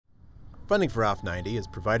Funding for Off 90 is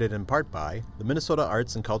provided in part by the Minnesota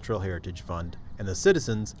Arts and Cultural Heritage Fund and the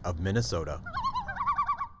citizens of Minnesota.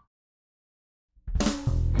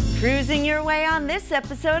 Cruising your way on this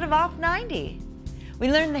episode of Off 90. We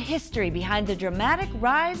learn the history behind the dramatic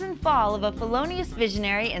rise and fall of a felonious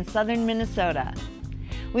visionary in southern Minnesota.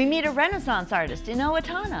 We meet a Renaissance artist in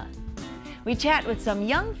Owatonna. We chat with some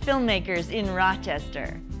young filmmakers in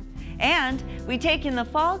Rochester. And we take in the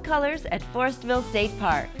fall colors at Forestville State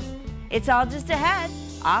Park. It's all just ahead,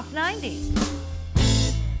 Off 90.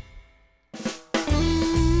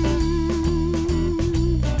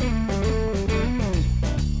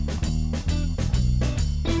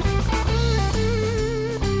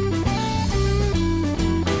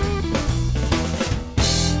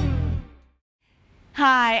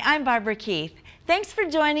 Hi, I'm Barbara Keith. Thanks for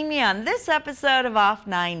joining me on this episode of Off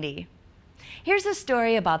 90. Here's a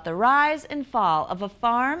story about the rise and fall of a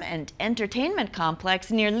farm and entertainment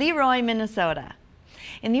complex near Leroy, Minnesota.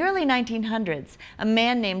 In the early 1900s, a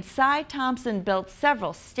man named Cy Thomson built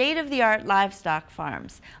several state-of-the-art livestock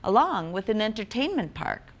farms, along with an entertainment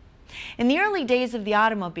park. In the early days of the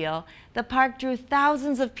automobile, the park drew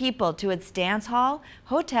thousands of people to its dance hall,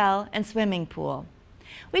 hotel, and swimming pool.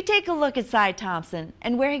 We take a look at Cy Thomson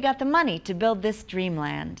and where he got the money to build this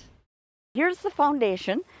dreamland. Here's the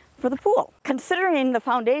foundation for the pool. Considering the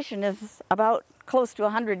foundation is about close to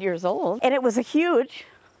 100 years old, and it was a huge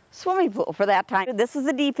swimming pool for that time. This is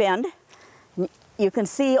the deep end. You can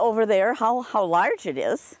see over there how large it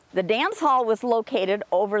is. The dance hall was located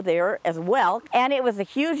over there as well, and it was a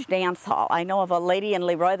huge dance hall. I know of a lady in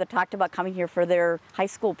Leroy that talked about coming here for their high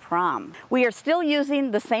school prom. We are still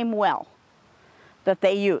using the same well that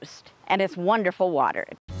they used, and it's wonderful water.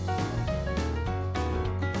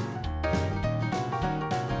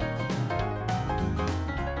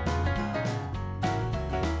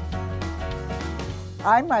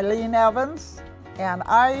 I'm Eileen Evans, and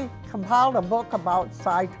I compiled a book about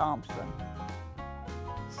Cy Thomson.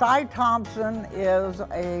 Cy Thomson is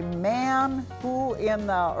a man who in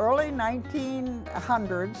the early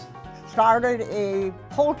 1900s started a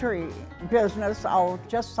poultry business out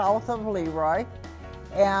just south of Leroy.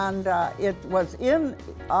 And it was in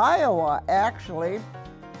Iowa, actually.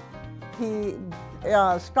 He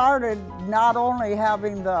started not only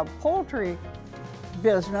having the poultry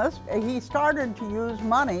business, he started to use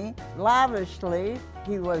money lavishly.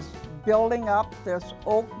 He was building up this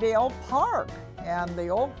Oakdale Park, and the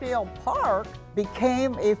Oakdale Park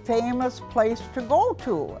became a famous place to go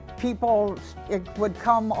to. People would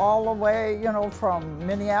come all the way, you know, from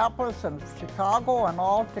Minneapolis and Chicago and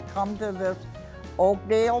all to come to this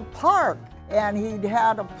Oakdale Park. And he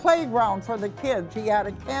had a playground for the kids. He had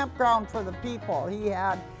a campground for the people. He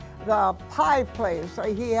had the pie place.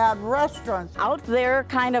 He had restaurants. Out there,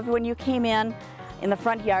 kind of when you came in the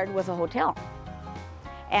front yard was a hotel.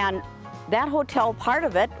 And that hotel, part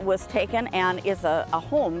of it was taken and is a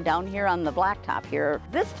home down here on the blacktop here.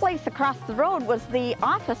 This place across the road was the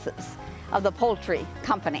offices of the poultry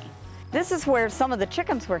company. This is where some of the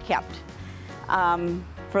chickens were kept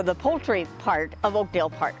for the poultry part of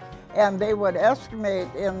Oakdale Park. And they would estimate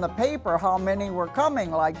in the paper how many were coming,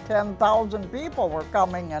 like 10,000 people were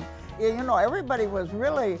coming. And, you know, everybody was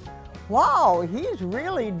really, wow, he's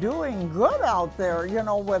really doing good out there, you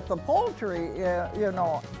know, with the poultry, you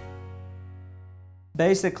know.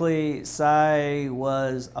 Basically, Cy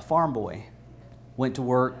was a farm boy. Went to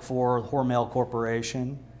work for Hormel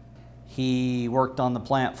Corporation. He worked on the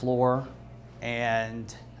plant floor,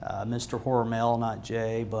 and Mr. Hormel, not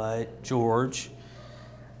Jay, but George,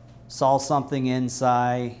 saw something in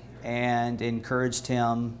Cy and encouraged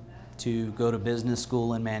him to go to business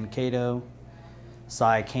school in Mankato.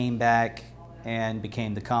 Cy came back and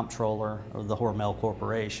became the comptroller of the Hormel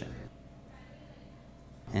Corporation.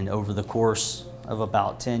 And over the course of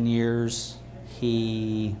about 10 years,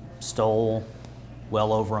 he stole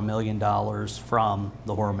well over $1 million from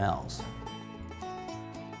the Hormels.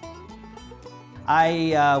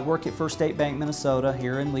 I work at First State Bank, Minnesota,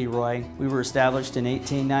 here in Leroy. We were established in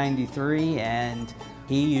 1893, and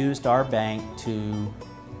he used our bank to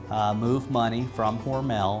move money from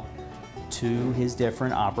Hormel to his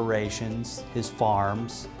different operations, his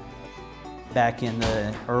farms. Back in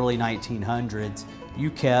the early 1900s,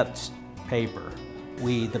 you kept paper.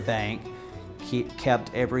 We, the bank,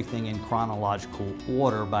 kept everything in chronological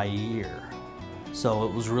order by year. So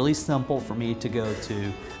it was really simple for me to go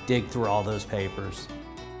to dig through all those papers.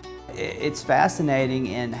 It's fascinating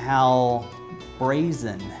in how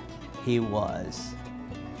brazen he was.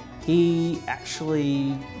 He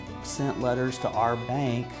actually sent letters to our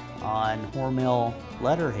bank on Hormel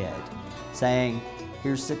letterhead saying,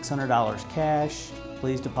 here's $600 cash,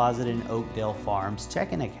 please deposit in Oakdale Farms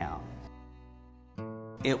checking account.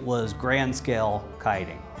 It was grand scale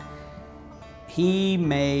kiting. He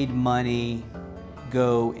made money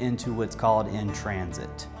go into what's called in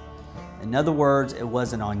transit. In other words, it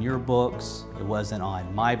wasn't on your books, it wasn't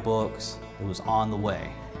on my books, it was on the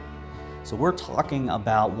way. So we're talking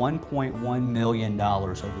about $1.1 million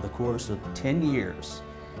over the course of 10 years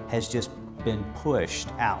has just been pushed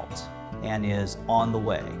out and is on the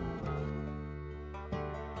way.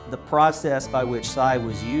 The process by which Cy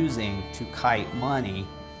was using to kite money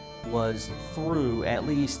was through at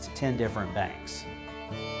least 10 different banks.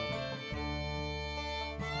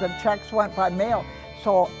 The checks went by mail,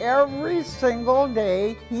 so every single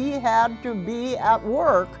day he had to be at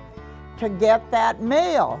work to get that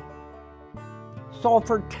mail. So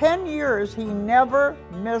for 10 years he never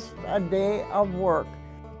missed a day of work.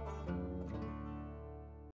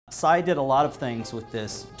 Cy did a lot of things with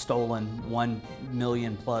this stolen $1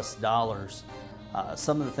 million+ dollars.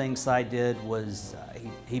 Some of the things Cy did was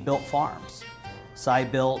he built farms. Cy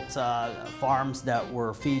built farms that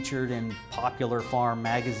were featured in popular farm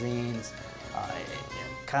magazines,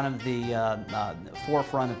 kind of the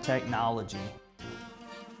forefront of technology.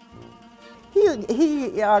 He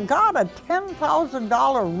got a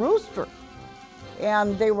 $10,000 rooster,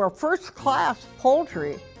 and they were first-class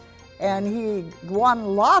poultry, and he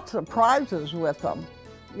won lots of prizes with them,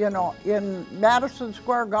 you know, in Madison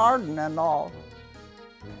Square Garden and all.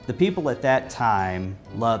 The people at that time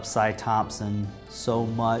loved Cy Thomson so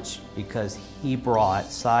much because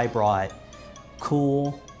Cy brought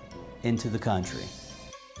cool into the country.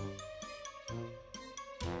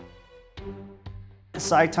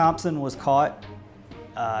 Cy Thomson was caught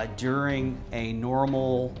during a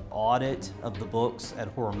normal audit of the books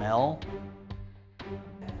at Hormel.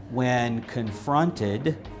 When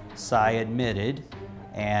confronted, Cy admitted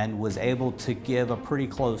and was able to give a pretty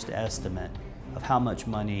close estimate of how much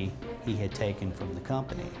money he had taken from the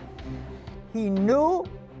company. He knew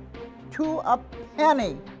to a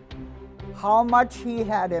penny how much he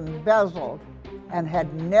had embezzled and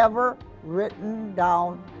had never written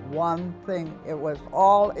down one thing. It was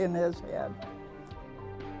all in his head.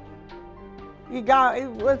 He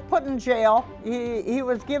was put in jail. He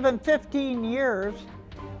was given 15 years,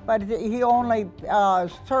 but he only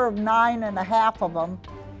served 9.5 of them,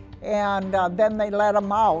 and then they let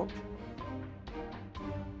him out.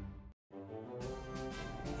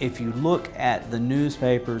 If you look at the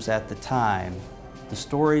newspapers at the time, the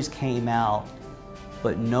stories came out,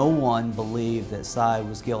 but no one believed that Cy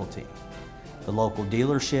was guilty. The local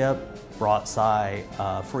dealership brought Cy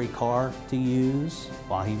a free car to use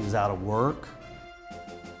while he was out of work.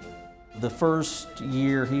 The first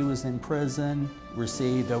year he was in prison,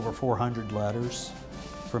 received over 400 letters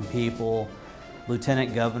from people,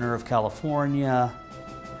 Lieutenant Governor of California,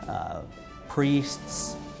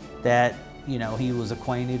 priests that he was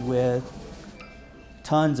acquainted with,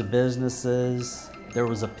 tons of businesses. There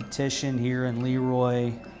was a petition here in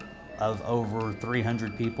Leroy of over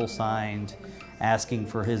 300 people signed asking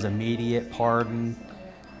for his immediate pardon.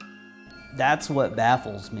 That's what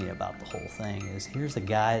baffles me about the whole thing is here's a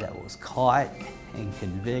guy that was caught and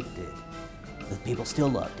convicted, but people still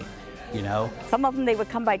loved him, you know? Some of them, they would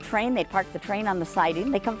come by train, they'd park the train on the siding.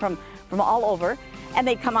 They come from all over, and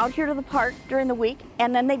they'd come out here to the park during the week,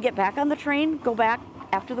 and then they'd get back on the train, go back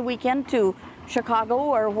after the weekend to Chicago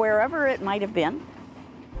or wherever it might have been.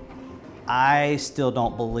 I still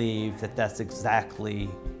don't believe that that's exactly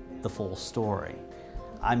the full story.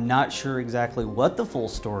 I'm not sure exactly what the full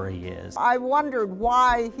story is. I wondered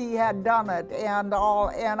why he had done it and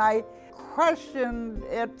I questioned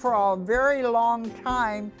it for a very long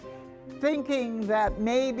time, thinking that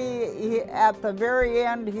maybe at the very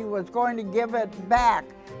end he was going to give it back.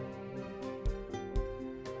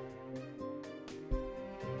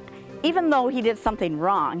 Even though he did something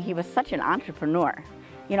wrong, he was such an entrepreneur.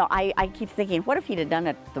 I keep thinking, what if he'd have done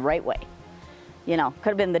it the right way? Could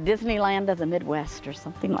have been the Disneyland of the Midwest or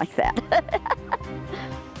something like that.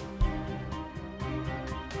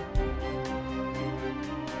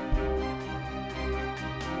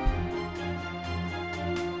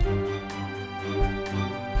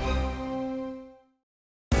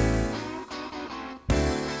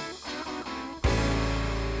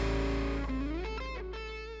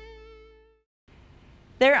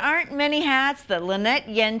 There aren't many hats that Lynette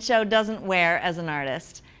Yencho doesn't wear as an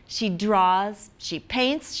artist. She draws, she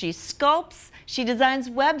paints, she sculpts, she designs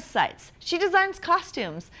websites, she designs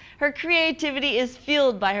costumes. Her creativity is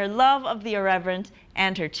fueled by her love of the irreverent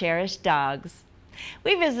and her cherished dogs.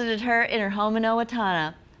 We visited her in her home in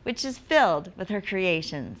Owatonna, which is filled with her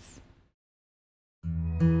creations.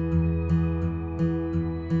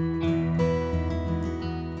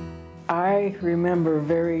 remember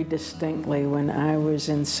very distinctly when I was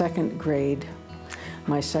in second grade,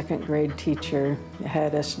 my second grade teacher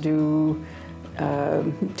had us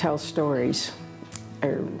tell stories,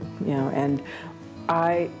 and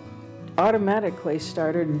I automatically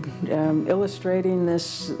started illustrating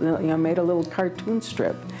this, made a little cartoon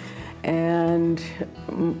strip. And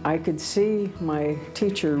I could see my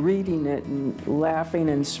teacher reading it and laughing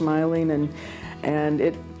and smiling, and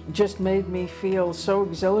it just made me feel so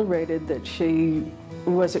exhilarated that she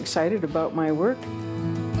was excited about my work.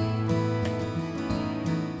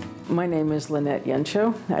 My name is Lynette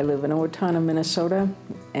Yencho. I live in Owatonna, Minnesota,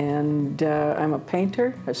 and I'm a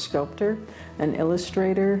painter, a sculptor, an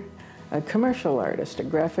illustrator, a commercial artist, a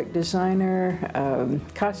graphic designer,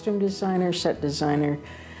 costume designer, set designer,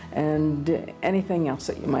 and anything else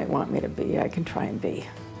that you might want me to be, I can try and be.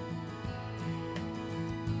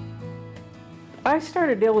 I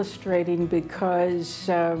started illustrating because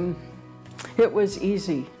it was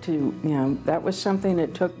easy to, that was something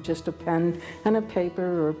that took just a pen and a paper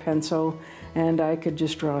or a pencil, and I could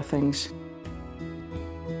just draw things.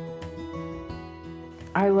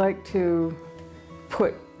 I like to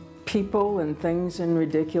put people and things in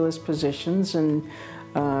ridiculous positions and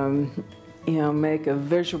make a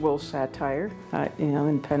visual satire,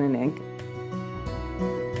 in pen and ink.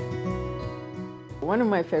 One of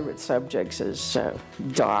my favorite subjects is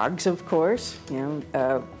dogs, of course.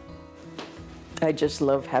 I just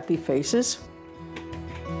love happy faces.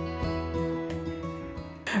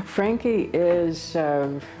 Frankie is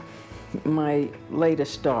my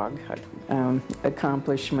latest dog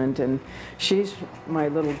accomplishment, and she's my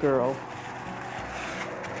little girl.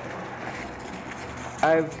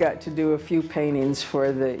 I've got to do a few paintings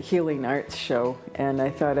for the Healing Arts show, and I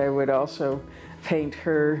thought I would also paint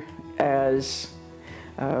her as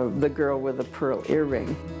the girl with the pearl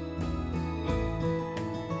earring.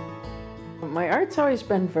 My art's always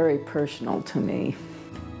been very personal to me.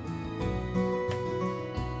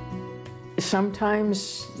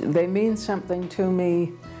 Sometimes they mean something to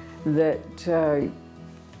me that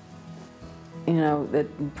that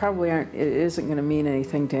probably isn't going to mean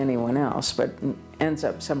anything to anyone else, but ends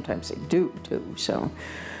up sometimes they do too. So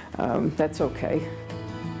that's okay.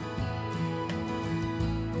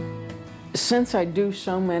 Since I do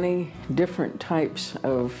so many different types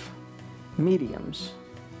of mediums,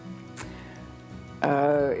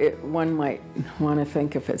 one might want to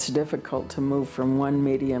think if it's difficult to move from one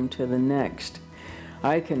medium to the next.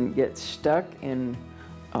 I can get stuck in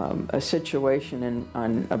a situation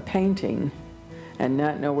on a painting and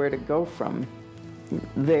not know where to go from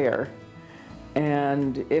there.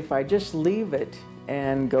 And if I just leave it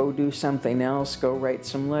and go do something else, go write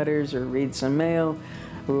some letters or read some mail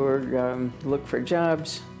or look for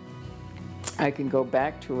jobs, I can go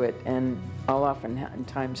back to it and I'll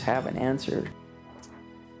oftentimes have an answer.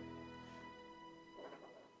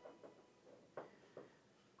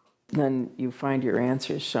 Then you find your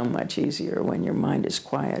answers so much easier when your mind is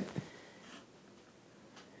quiet.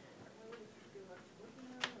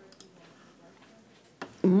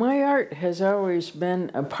 My art has always been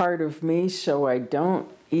a part of me, so I don't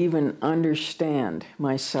even understand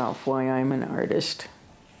myself why I'm an artist.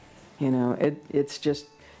 It's just,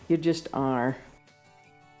 you just are.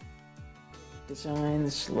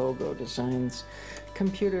 Designs, logo designs,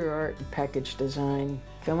 computer art, and package design.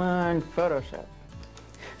 Come on, Photoshop.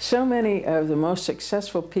 So many of the most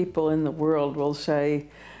successful people in the world will say,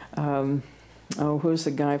 who's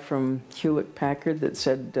the guy from Hewlett-Packard that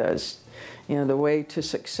said, the way to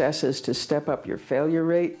success is to step up your failure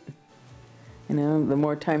rate. The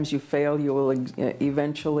more times you fail, you will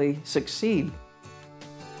eventually succeed.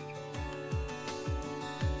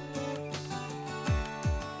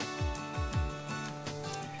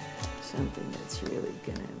 Something that's really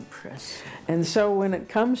gonna impress. And so when it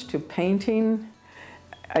comes to painting,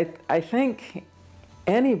 I think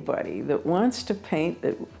anybody that wants to paint,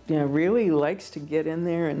 that really likes to get in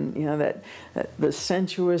there and that the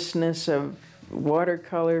sensuousness of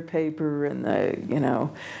watercolor paper and the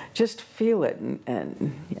just feel it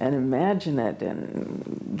and imagine it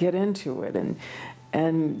and get into it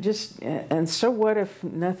and so what if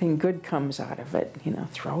nothing good comes out of it?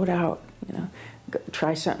 Throw it out.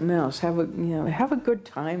 Try something else. Have a good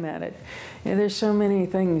time at it. There's so many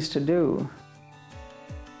things to do.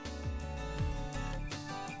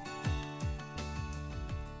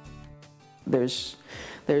 There's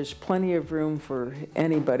plenty of room for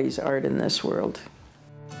anybody's art in this world.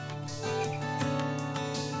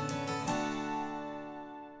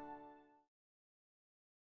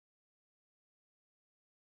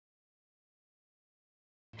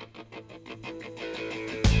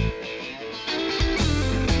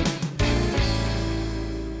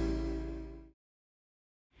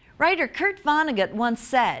 Writer Kurt Vonnegut once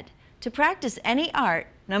said, "To practice any art,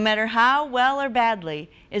 no matter how well or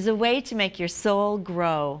badly, is a way to make your soul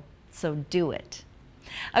grow. So do it."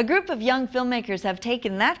 A group of young filmmakers have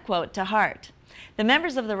taken that quote to heart. The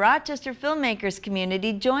members of the Rochester Filmmakers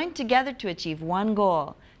Community joined together to achieve one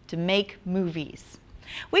goal: to make movies.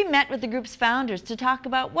 We met with the group's founders to talk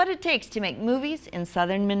about what it takes to make movies in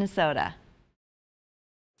southern Minnesota.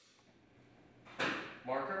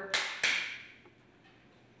 Marker.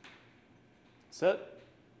 Set.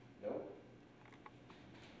 Nope.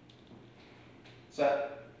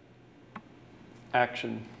 Set.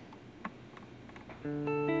 Action.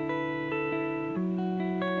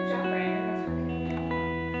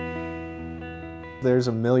 There's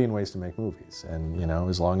a million ways to make movies, and you know,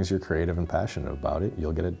 as long as you're creative and passionate about it,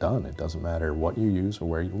 you'll get it done. It doesn't matter what you use or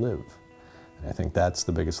where you live. And I think that's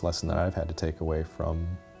the biggest lesson that I've had to take away from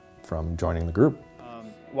joining the group.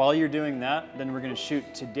 While you're doing that, then we're going to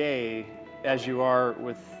shoot today as you are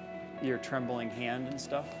with your trembling hand and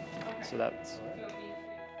stuff. Okay. So that's...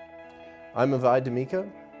 I'm Avi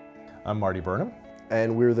D'Amico. I'm Marty Burnham.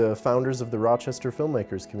 And we're the founders of the Rochester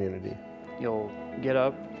Filmmakers Community. You'll get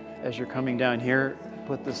up as you're coming down here,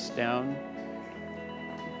 put this down,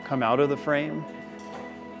 come out of the frame,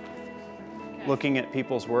 looking at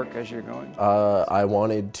people's work as you're going. I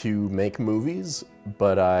wanted to make movies,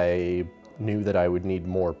 but I knew that I would need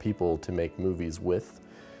more people to make movies with.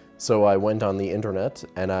 So I went on the internet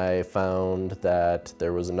and I found that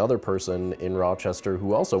there was another person in Rochester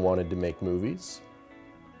who also wanted to make movies.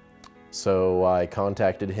 So I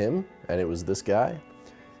contacted him, and it was this guy.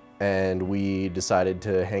 And we decided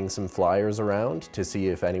to hang some flyers around to see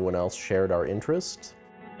if anyone else shared our interest.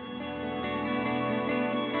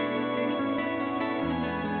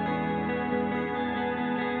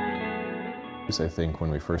 I think when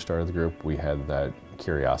we first started the group, we had that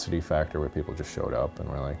curiosity factor where people just showed up and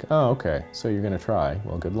were like, oh, okay, so you're gonna try,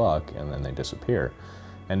 well, good luck, and then they disappear.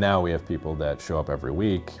 And now we have people that show up every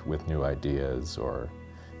week with new ideas or,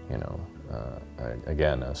 you know,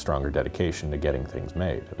 again, a stronger dedication to getting things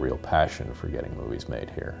made, a real passion for getting movies made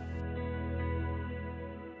here.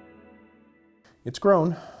 It's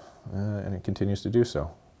grown, and it continues to do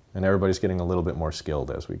so. And everybody's getting a little bit more skilled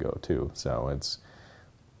as we go, too. So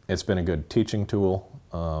it's been a good teaching tool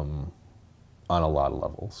on a lot of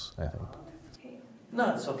levels, I think.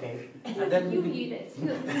 No, it's okay. And then you eat it. You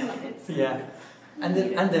love it. Yeah. And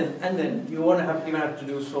then you won't even have to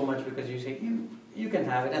do so much because you say, you can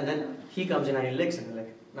have it, and then he comes in and he licks it, and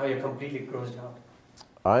like, now you're completely grossed out.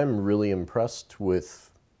 I'm really impressed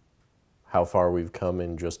with how far we've come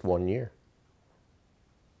in just 1 year.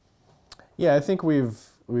 Yeah, I think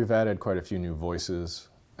we've added quite a few new voices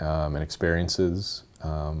and experiences.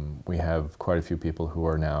 We have quite a few people who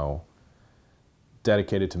are now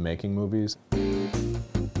dedicated to making movies.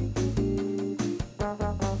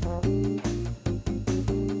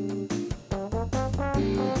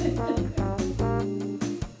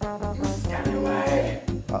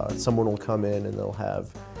 Someone will come in and they'll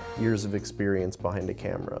have years of experience behind a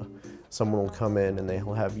camera. Someone will come in and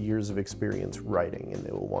they'll have years of experience writing, and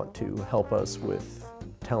they will want to help us with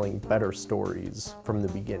telling better stories from the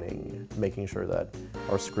beginning, making sure that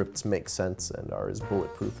our scripts make sense and are as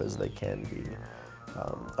bulletproof as they can be.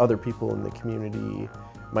 Other people in the community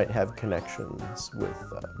might have connections with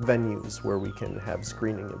venues where we can have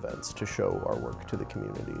screening events to show our work to the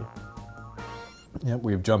community. Yep,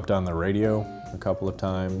 we've jumped on the radio a couple of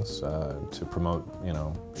times to promote, you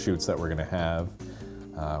know, shoots that we're going to have.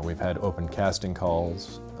 We've had open casting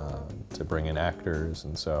calls to bring in actors,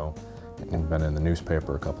 and so we've been in the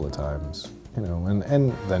newspaper a couple of times, you know,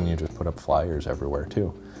 and then you just put up flyers everywhere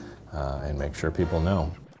too, and make sure people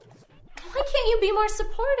know. Why can't you be more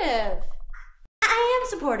supportive? I am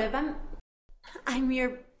supportive. I'm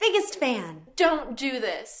your biggest fan. Don't do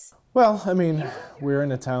this. Well, I mean, we're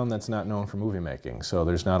in a town that's not known for movie making, so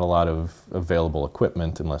there's not a lot of available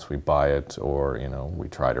equipment unless we buy it or, you know, we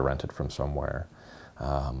try to rent it from somewhere.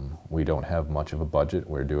 We don't have much of a budget.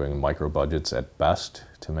 We're doing micro budgets at best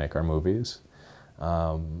to make our movies.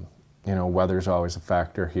 You know, weather's always a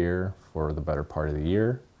factor here for the better part of the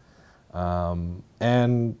year.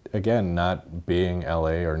 And again, not being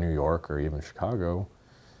LA or New York or even Chicago.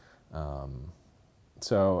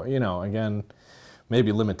 So, you know, again,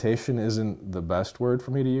 maybe limitation isn't the best word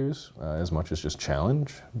for me to use, as much as just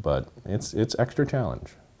challenge, but it's extra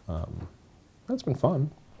challenge. That's been fun.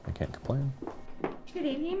 I can't complain. Good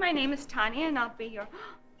evening, my name is Tanya and I'll be your...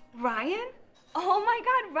 Ryan? Oh my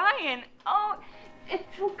God, Ryan. Oh, it's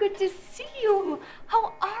so good to see you.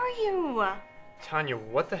 How are you? Tanya,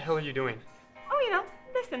 what the hell are you doing? Oh, you know,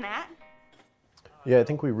 this and that. Yeah, I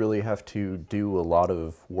think we really have to do a lot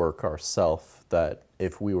of work ourselves that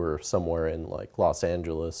if we were somewhere in like Los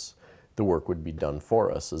Angeles, the work would be done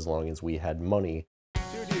for us as long as we had money.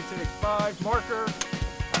 2D, take 5, marker.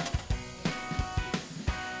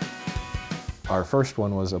 Our first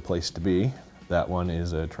one was A Place to Be. That one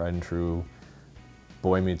is a tried and true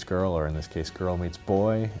boy meets girl, or in this case, girl meets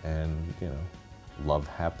boy, and, you know, love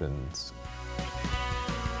happens.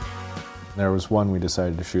 There was one we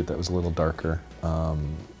decided to shoot that was a little darker,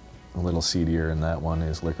 a little seedier, and that one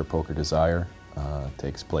is Liquor Poker Desire.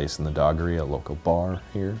 Takes place in the Doggery, a local bar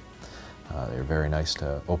here. They were very nice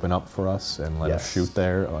to open up for us and let us shoot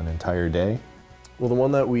there an entire day. Well, the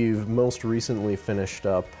one that we've most recently finished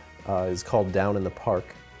up is called Down in the Park,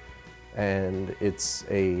 and it's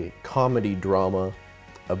a comedy drama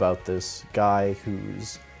about this guy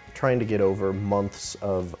who's trying to get over months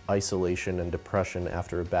of isolation and depression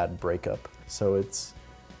after a bad breakup. So it's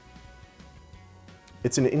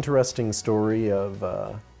an interesting story of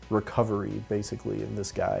recovery, basically, in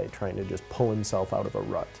this guy trying to just pull himself out of a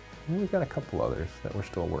rut. And we've got a couple others that we're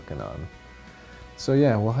still working on. So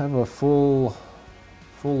yeah, we'll have a full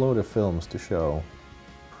load of films to show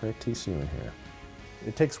pretty soon here.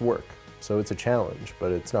 It takes work, so it's a challenge,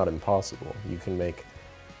 but it's not impossible. You can make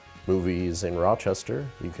movies in Rochester,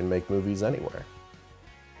 you can make movies anywhere.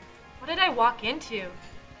 What did I walk into?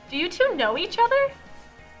 Do you two know each other?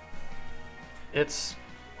 It's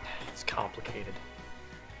complicated.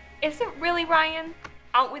 Is it really, Ryan?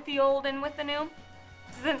 Out with the old, in with the new?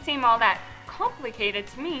 Doesn't seem all that complicated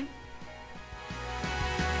to me.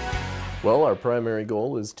 Well, our primary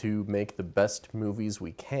goal is to make the best movies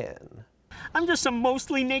we can. I'm just a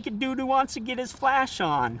mostly naked dude who wants to get his flash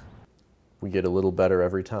on. We get a little better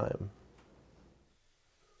every time.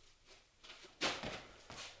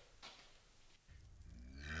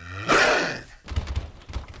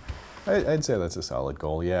 I'd say that's a solid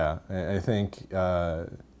goal, yeah. I think,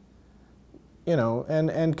 you know,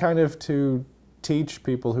 and kind of to teach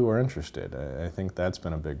people who are interested. I think that's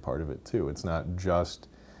been a big part of it too. It's not just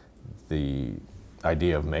the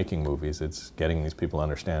idea of making movies, it's getting these people to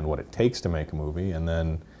understand what it takes to make a movie, and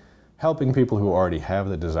then helping people who already have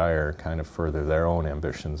the desire kind of further their own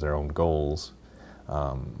ambitions, their own goals.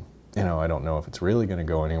 You know, I don't know if it's really going to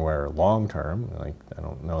go anywhere long term. Like, I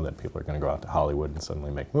don't know that people are going to go out to Hollywood and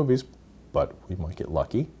suddenly make movies, but we might get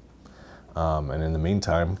lucky. And in the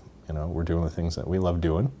meantime, you know, we're doing the things that we love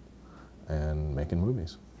doing and making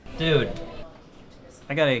movies. Dude,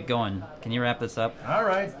 I gotta get going. Can you wrap this up? All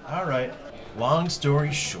right. Long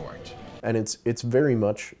story short. And it's very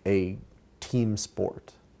much a team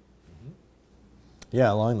sport.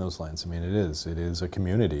 Yeah, along those lines. I mean, it is a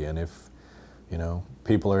community, and if, you know,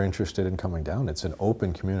 people are interested in coming down, it's an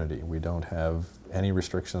open community. We don't have any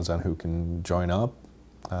restrictions on who can join up.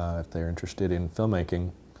 If they're interested in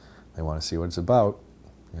filmmaking, they want to see what it's about,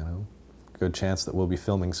 you know, good chance that we'll be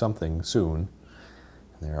filming something soon.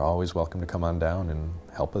 They're always welcome to come on down and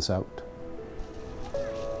help us out.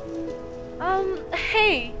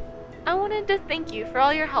 Hey, I wanted to thank you for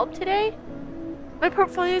all your help today. My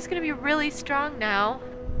portfolio is going to be really strong now.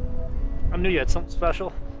 I knew you had something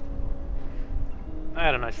special. I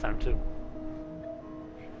had a nice time too.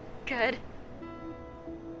 Good.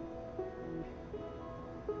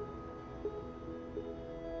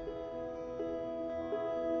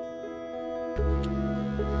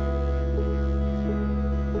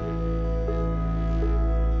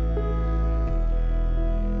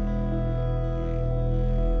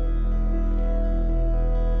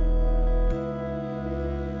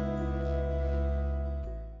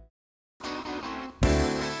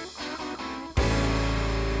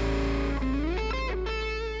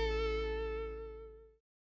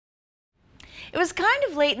 It was kind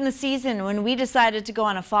of late in the season when we decided to go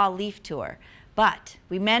on a fall leaf tour, but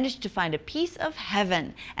we managed to find a piece of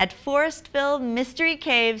heaven at Forestville Mystery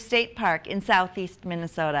Cave State Park in southeast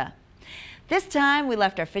Minnesota. This time we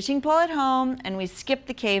left our fishing pole at home and we skipped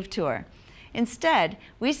the cave tour. Instead,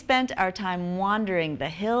 we spent our time wandering the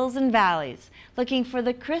hills and valleys, looking for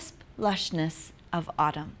the crisp lushness of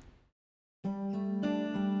autumn.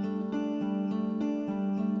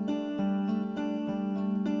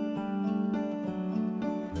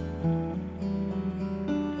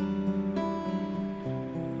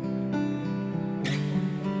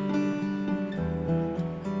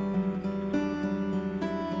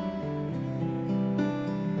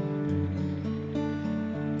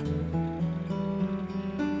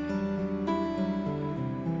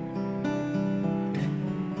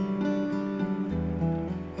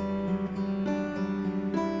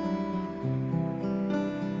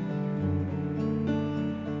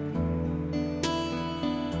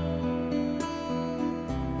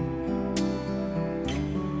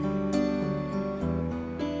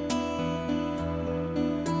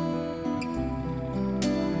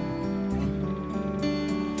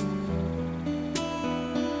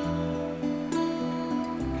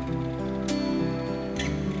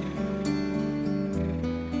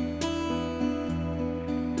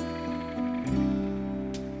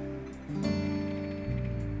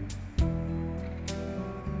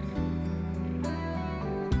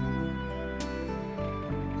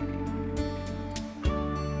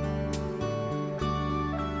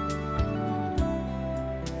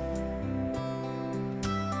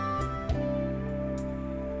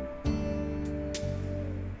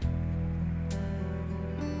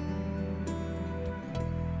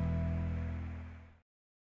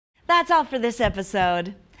 That's all for this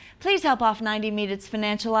episode. Please help Off 90 meet its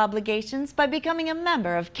financial obligations by becoming a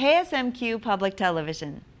member of KSMQ Public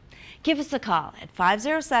Television. Give us a call at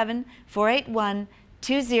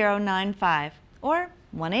 507-481-2095 or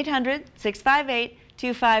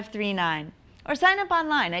 1-800-658-2539 or sign up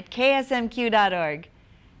online at ksmq.org.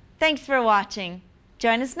 Thanks for watching.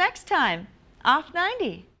 Join us next time. Off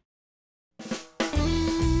 90.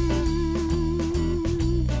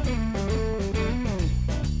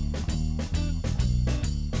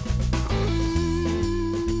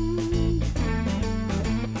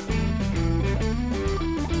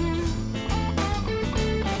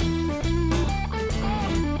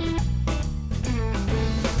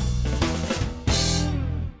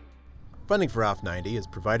 Funding for Off 90 is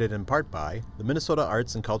provided in part by the Minnesota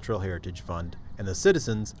Arts and Cultural Heritage Fund and the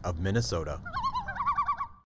citizens of Minnesota.